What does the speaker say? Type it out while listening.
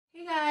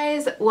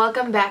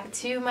welcome back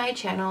to my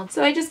channel.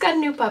 So I just got a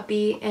new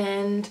puppy,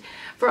 and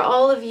for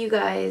all of you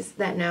guys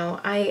that know,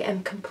 I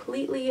am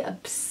completely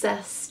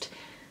obsessed,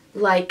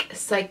 like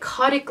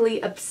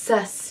psychotically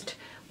obsessed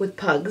with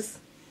pugs.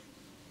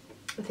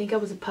 I think I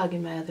was a pug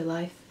in my other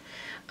life.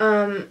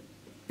 But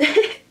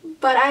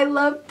I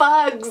love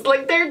pugs.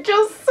 Like, they're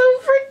just so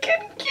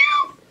freaking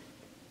cute.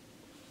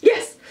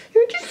 Yes,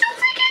 you're just so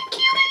freaking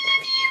cute. I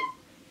love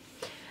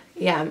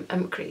you. Yeah,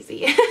 I'm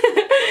crazy.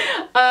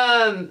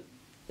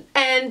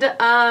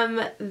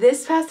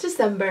 This past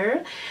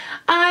December,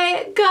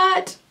 I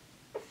got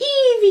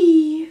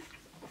Evie.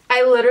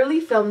 I literally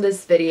filmed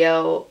this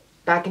video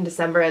back in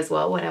December as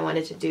well when I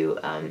wanted to do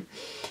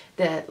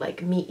the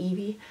like meet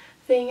Evie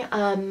thing.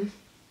 And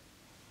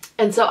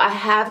so I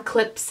have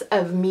clips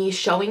of me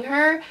showing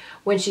her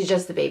when she's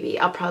just a baby.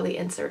 I'll probably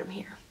insert them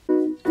here.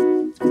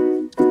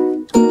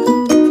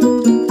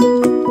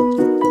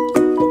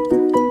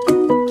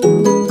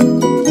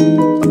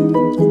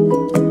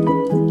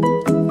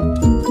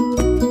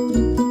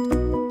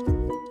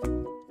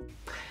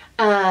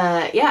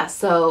 Yeah,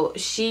 so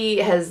she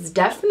has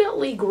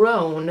definitely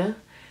grown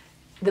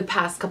the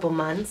past couple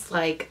months,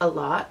 like a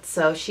lot.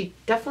 So she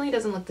definitely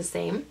doesn't look the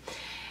same.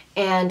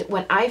 And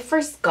when I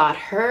first got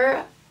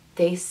her,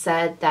 they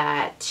said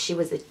that she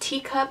was a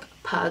teacup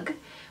pug,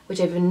 which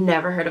I've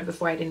never heard of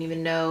before. I didn't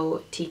even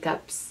know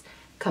teacups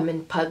come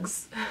in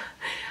pugs.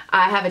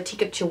 I have a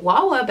teacup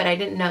chihuahua, but I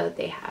didn't know that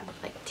they have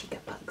like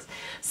teacup pugs.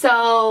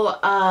 So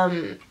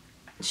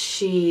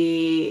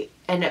she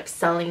ended up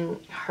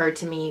selling her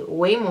to me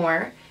way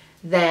more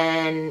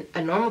than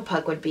a normal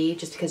pug would be,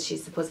 just because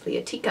she's supposedly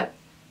a teacup.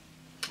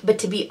 But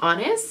to be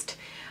honest,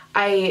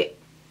 I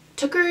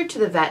took her to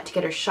the vet to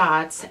get her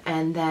shots,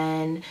 and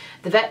then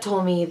the vet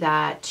told me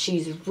that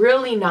she's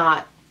really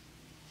not,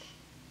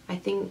 I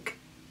think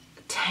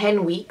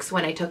 10 weeks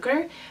when I took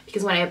her,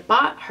 because when I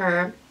bought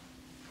her,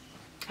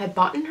 when I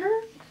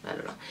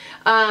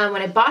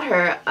bought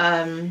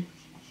her,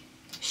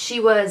 she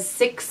was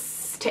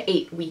 6 to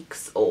 8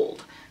 weeks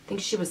old. I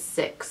think she was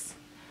 6.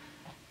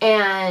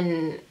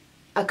 And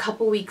a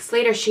couple weeks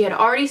later, she had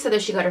already said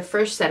that she got her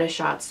first set of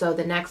shots, so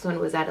the next one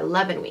was at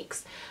 11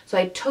 weeks. So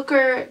I took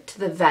her to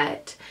the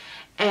vet,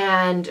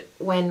 and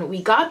when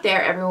we got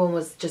there, everyone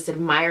was just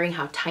admiring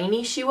how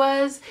tiny she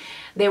was.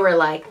 They were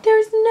like,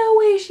 there's no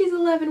way she's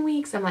 11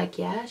 weeks. I'm like,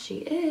 yeah, she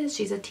is.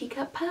 She's a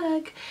teacup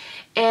pug.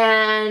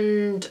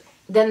 And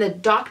then the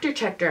doctor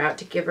checked her out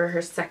to give her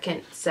her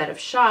second set of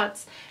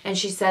shots, and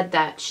she said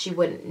that she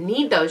wouldn't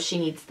need those. She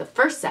needs the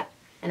first set.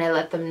 And I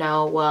let them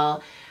know,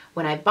 well,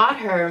 when I bought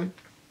her,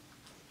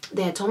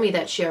 they had told me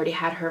that she already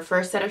had her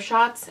first set of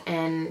shots,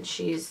 and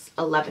she's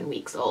 11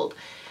 weeks old.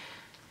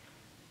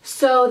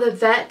 So the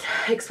vet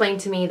explained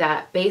to me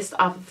that based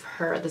off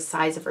of the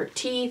size of her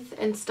teeth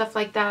and stuff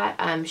like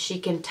that, she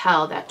can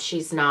tell that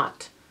she's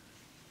not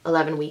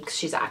 11 weeks.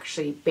 She's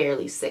actually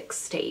barely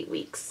 6 to 8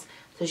 weeks.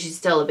 So she's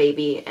still a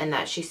baby, and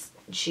that she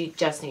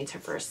just needs her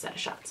first set of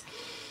shots.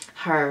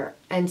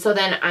 And so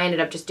then I ended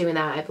up just doing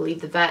that. I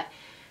believe the vet.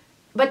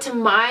 But to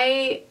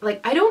my,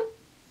 like, I don't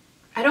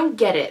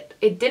get it.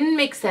 It didn't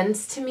make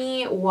sense to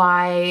me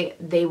why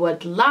they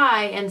would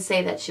lie and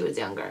say that she was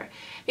younger.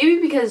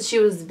 Maybe because she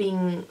was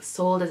being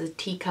sold as a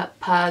teacup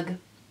pug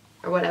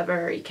or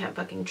whatever. You can't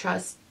fucking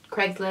trust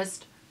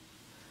Craigslist.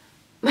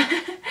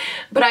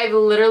 But I've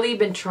literally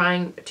been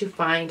trying to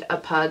find a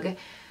pug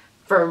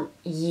for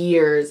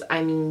years.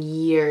 I mean,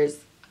 years.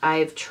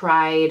 I've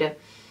tried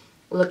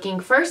looking.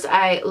 First,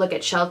 I look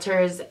at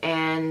shelters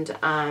and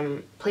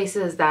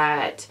places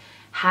that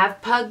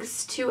have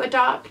pugs to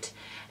adopt.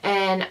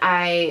 And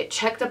I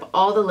checked up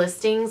all the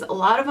listings. A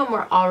lot of them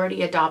were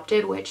already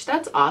adopted, which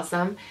that's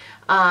awesome.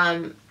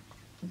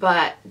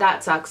 But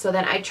that sucks. So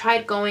then I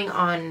tried going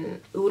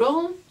on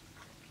Oodle,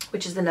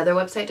 which is another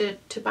website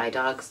to buy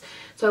dogs.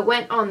 So I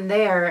went on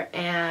there,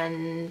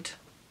 and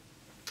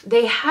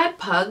they had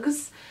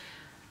pugs.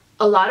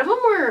 A lot of them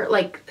were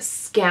like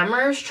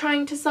scammers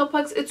trying to sell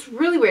pugs. It's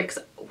really weird,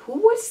 because who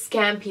would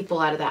scam people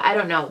out of that? I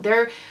don't know.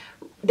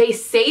 They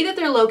say that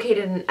they're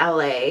located in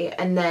LA,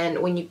 and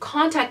then when you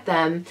contact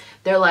them,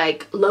 they're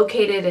like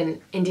located in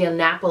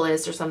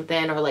Indianapolis or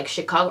something, or like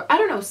Chicago. I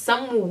don't know,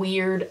 some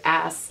weird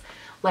ass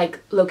like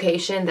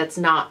location that's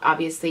not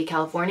obviously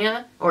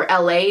California or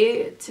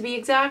LA to be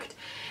exact.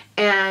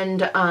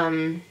 And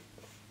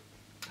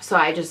so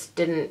I just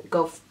didn't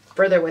go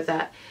further with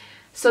that.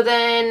 So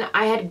then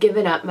I had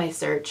given up my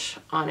search,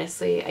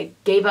 honestly. I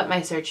gave up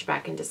my search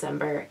back in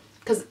December,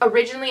 because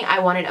originally I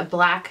wanted a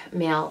black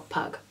male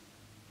pug.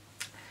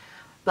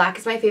 Black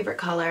is my favorite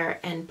color,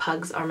 and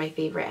pugs are my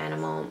favorite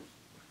animal.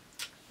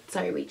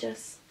 Sorry,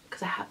 Regis,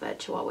 because I have a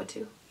chihuahua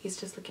too. He's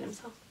just looking at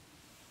himself.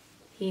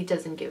 He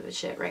doesn't give a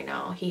shit right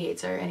now. He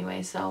hates her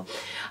anyway. So,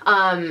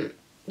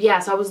 yeah,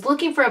 so I was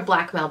looking for a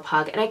black male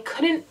pug, and I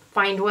couldn't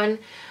find one.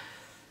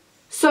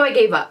 So I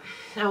gave up.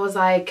 I was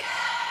like,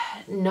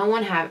 no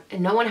one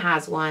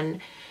has one.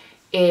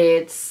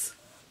 It's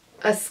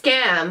a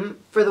scam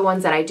for the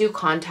ones that I do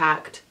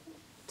contact.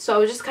 So I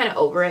was just kind of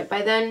over it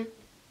by then.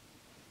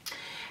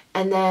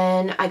 And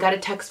then I got a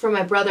text from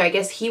my brother. I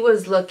guess he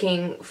was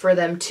looking for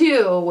them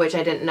too, which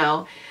I didn't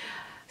know.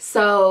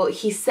 So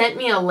he sent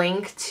me a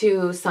link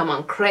to some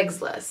on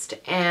Craigslist.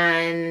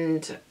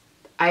 And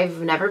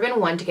I've never been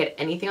one to get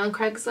anything on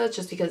Craigslist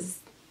just because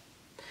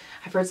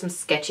I've heard some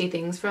sketchy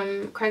things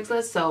from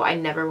Craigslist. So I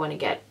never want to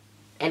get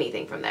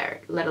anything from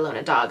there, let alone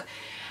a dog.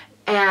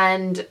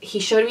 And he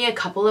showed me a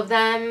couple of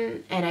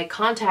them, and I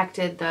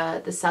contacted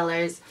the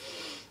sellers,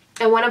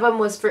 and one of them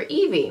was for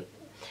Evie.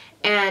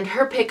 And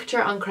her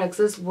picture on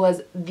Craigslist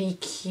was the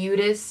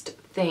cutest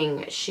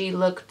thing. She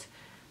looked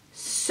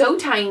so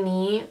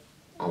tiny.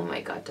 Oh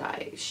my god,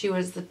 die. She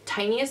was the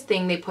tiniest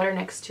thing. They put her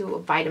next to a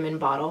vitamin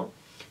bottle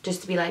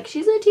just to be like,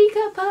 she's a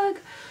teacup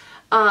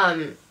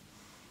pug.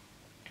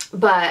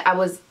 But I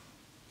was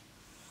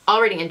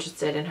already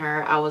interested in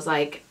her. I was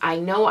like, I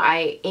know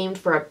I aimed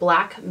for a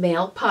black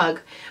male pug,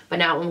 but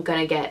now I'm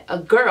gonna get a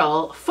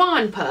girl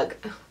fawn pug.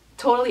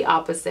 Totally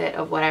opposite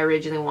of what I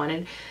originally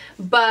wanted.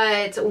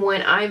 But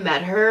when I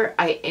met her,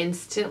 I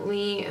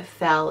instantly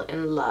fell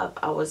in love.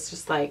 I was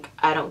just like,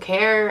 I don't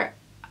care.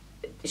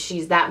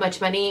 She's that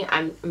much money.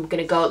 I'm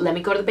gonna go. Let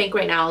me go to the bank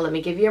right now. Let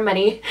me give you your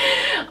money.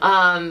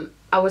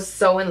 I was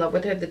so in love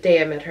with her the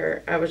day I met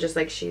her. I was just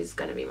like, she's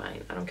gonna be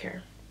mine. I don't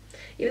care.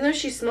 Even though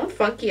she smelled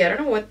funky. I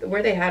don't know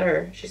where they had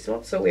her. She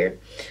smelled so weird.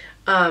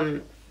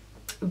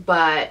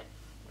 But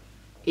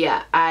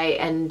yeah, I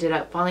ended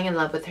up falling in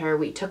love with her.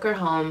 We took her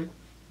home.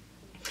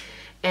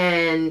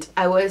 And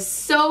I was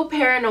so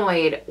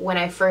paranoid when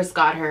I first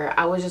got her.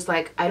 I was just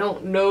like, I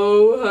don't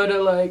know how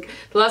to like...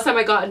 The last time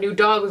I got a new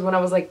dog was when I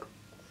was like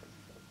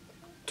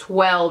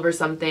 12 or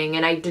something.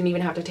 And I didn't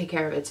even have to take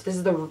care of it. So this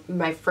is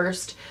my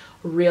first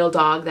real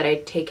dog that I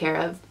take care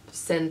of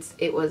since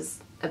it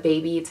was a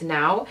baby to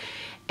now.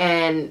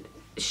 And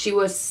she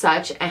was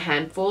such a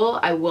handful.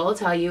 I will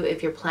tell you,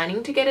 if you're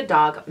planning to get a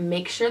dog,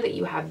 make sure that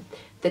you have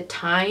the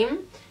time,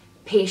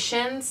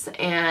 patience,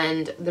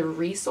 and the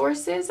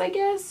resources, I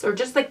guess, or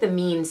just like the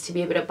means to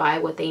be able to buy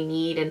what they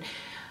need and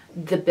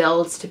the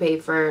bills to pay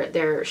for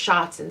their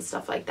shots and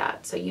stuff like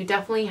that. So you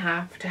definitely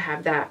have to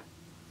have that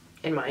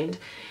in mind.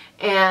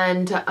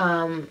 And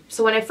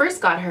so when I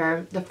first got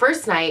her, the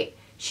first night,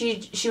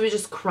 she was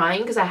just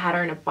crying because I had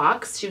her in a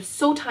box. She was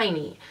so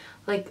tiny,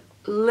 like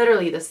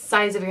literally the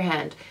size of your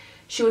hand.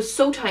 She was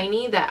so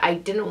tiny that I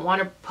didn't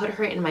want to put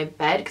her in my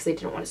bed because I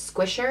didn't want to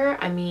squish her.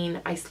 I mean,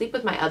 I sleep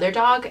with my other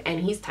dog and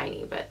he's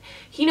tiny, but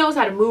he knows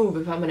how to move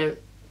if I'm going to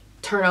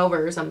turn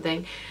over or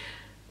something.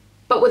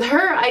 But with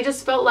her, I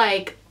just felt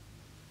like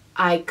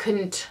I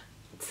couldn't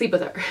sleep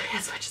with her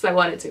as much as I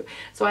wanted to.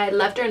 So I had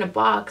left her in a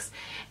box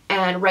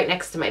and right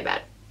next to my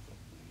bed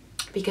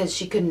because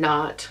she could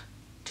not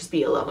just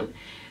be alone.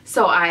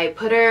 So I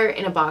put her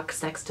in a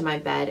box next to my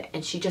bed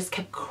and she just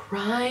kept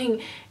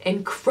crying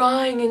and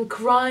crying and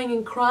crying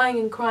and crying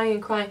and crying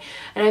and crying.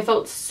 And I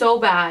felt so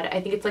bad.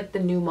 I think it's like the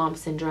new mom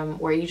syndrome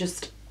where you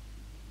just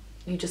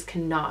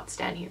cannot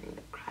stand hearing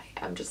them cry.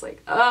 I'm just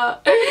like,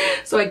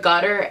 So I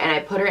got her and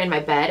I put her in my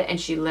bed and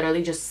she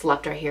literally just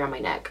slept right here on my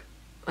neck.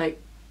 Like,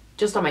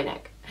 just on my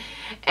neck.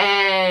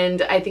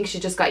 And I think she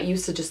just got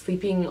used to just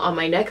sleeping on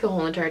my neck the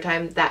whole entire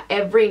time, that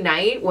every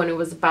night when it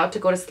was about to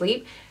go to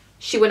sleep,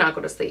 she would not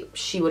go to sleep.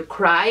 She would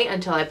cry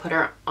until I put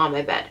her on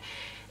my bed.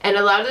 And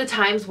a lot of the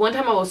times, one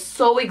time I was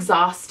so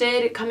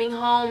exhausted coming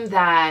home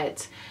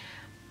that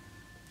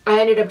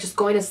I ended up just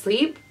going to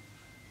sleep.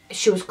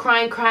 She was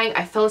crying.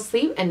 I fell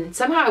asleep and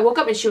somehow I woke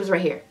up and she was right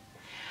here.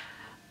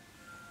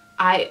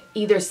 I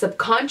either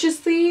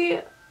subconsciously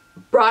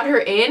brought her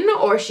in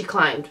or she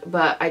climbed,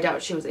 but I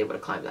doubt she was able to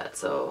climb that,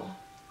 so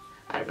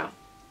I don't know.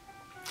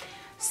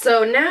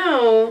 So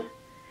now,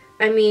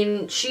 I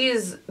mean,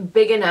 she's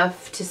big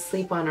enough to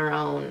sleep on her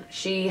own.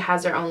 She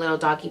has her own little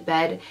doggy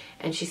bed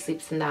and she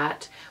sleeps in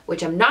that,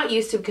 which I'm not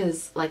used to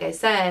because, like I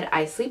said,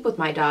 I sleep with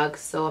my dogs,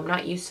 so I'm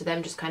not used to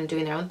them just kind of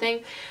doing their own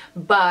thing.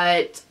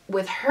 But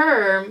with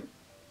her,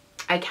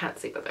 I can't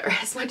sleep with her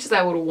as much as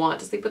I would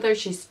want to sleep with her.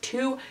 She's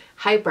too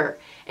hyper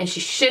and she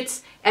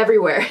shits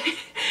everywhere.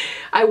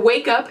 I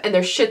wake up and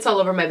there's shits all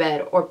over my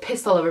bed or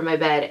piss all over my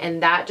bed,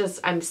 and that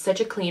just, I'm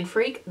such a clean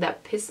freak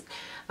that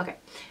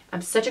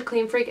I'm such a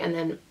clean freak, and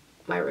then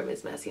my room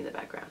is messy in the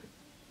background.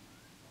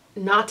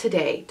 Not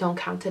today, don't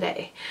count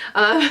today.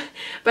 But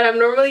I'm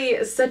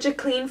normally such a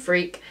clean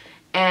freak,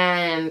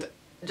 and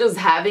just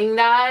having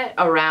that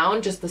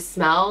around, just the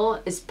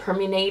smell is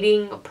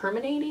permeating?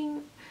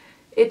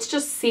 It's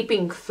just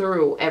seeping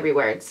through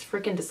everywhere. It's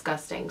freaking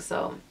disgusting.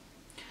 So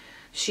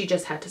she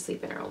just had to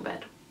sleep in her own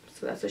bed.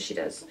 So that's what she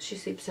does. She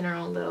sleeps in her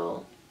own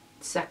little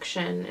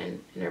section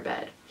in her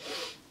bed.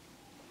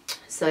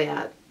 So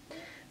yeah.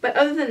 But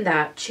other than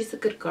that, she's a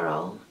good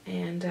girl.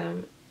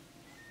 And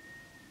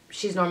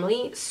she's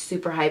normally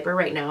super hyper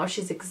right now.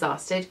 She's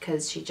exhausted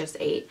because she just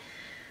ate.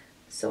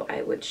 So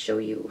I would show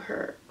you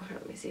her.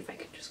 Let me see if I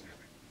can just grab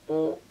her.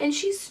 Oh, and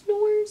she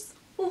snores.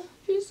 Oh,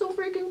 she's so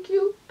freaking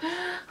cute. Mom,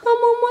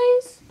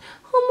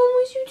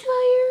 was you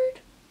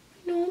tired?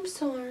 No, I'm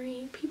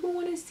sorry. People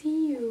want to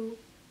see you.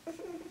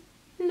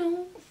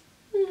 No.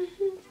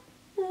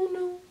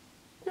 Oh,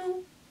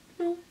 no.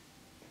 No.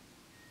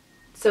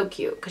 So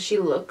cute because she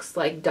looks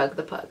like Doug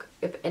the Pug.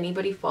 If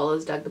anybody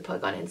follows Doug the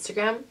Pug on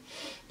Instagram,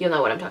 you'll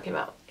know what I'm talking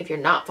about. If you're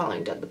not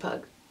following Doug the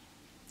Pug,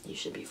 you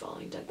should be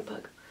following Doug the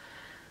Pug.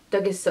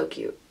 Doug is so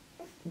cute.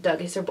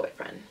 Doug is her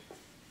boyfriend.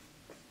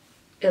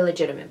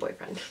 Illegitimate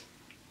boyfriend.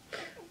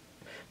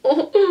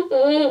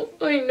 Oh,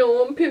 I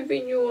know I'm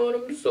pimping you out.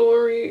 I'm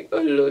sorry.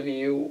 I love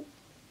you.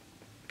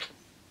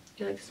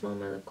 You like to smell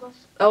my lip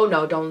gloss? Oh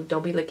no,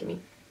 don't be licking me.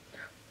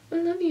 I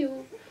love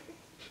you.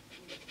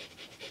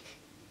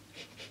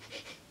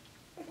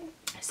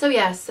 So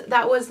yes,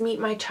 that was Meet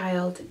My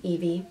Child,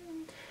 Evie.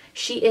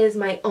 She is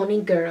my only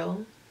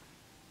girl.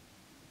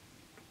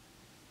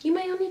 You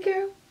my only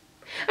girl?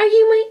 Are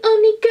you my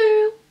only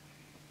girl?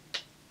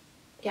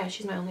 Yeah,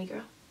 she's my only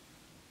girl.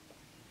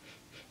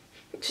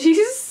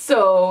 She's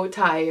so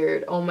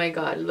tired. Oh my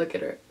god, look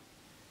at her.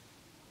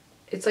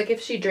 It's like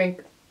if she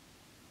drank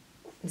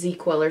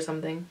ZQL or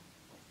something.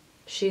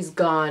 She's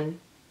gone.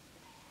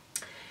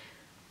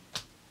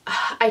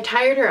 I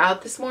tired her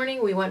out this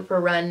morning. We went for a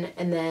run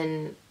and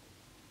then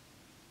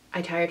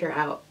I tired her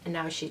out and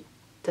now she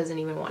doesn't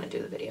even want to do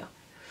the video.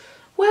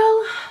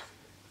 Well,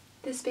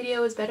 this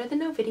video is better than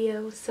no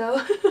video,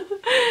 so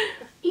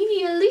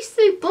Evie, at least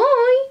say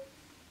bye.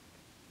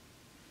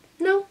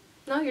 No,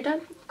 you're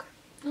done. Okay.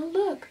 No,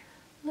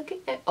 look at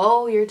it.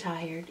 Oh, you're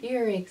tired.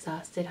 You're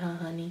exhausted, huh,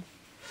 honey?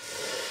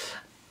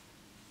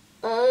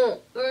 Oh,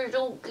 you're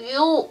so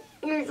cute.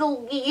 You're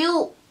so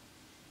cute.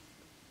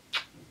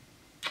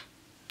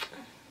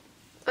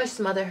 I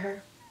smother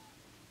her.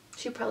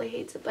 She probably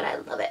hates it, but I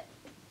love it.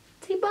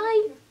 Say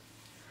bye.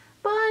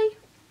 Bye.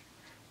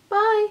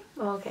 Bye.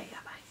 Oh, okay, yeah,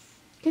 bye.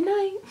 Good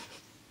night.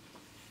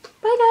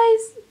 Bye,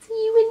 guys. See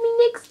you in my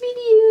next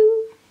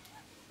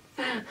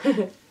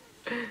video.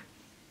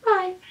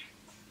 Bye.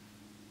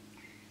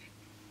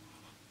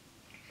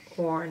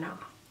 Or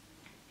not.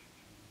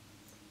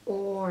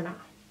 Or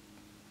not.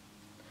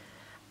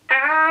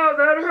 Ow,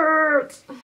 that hurts.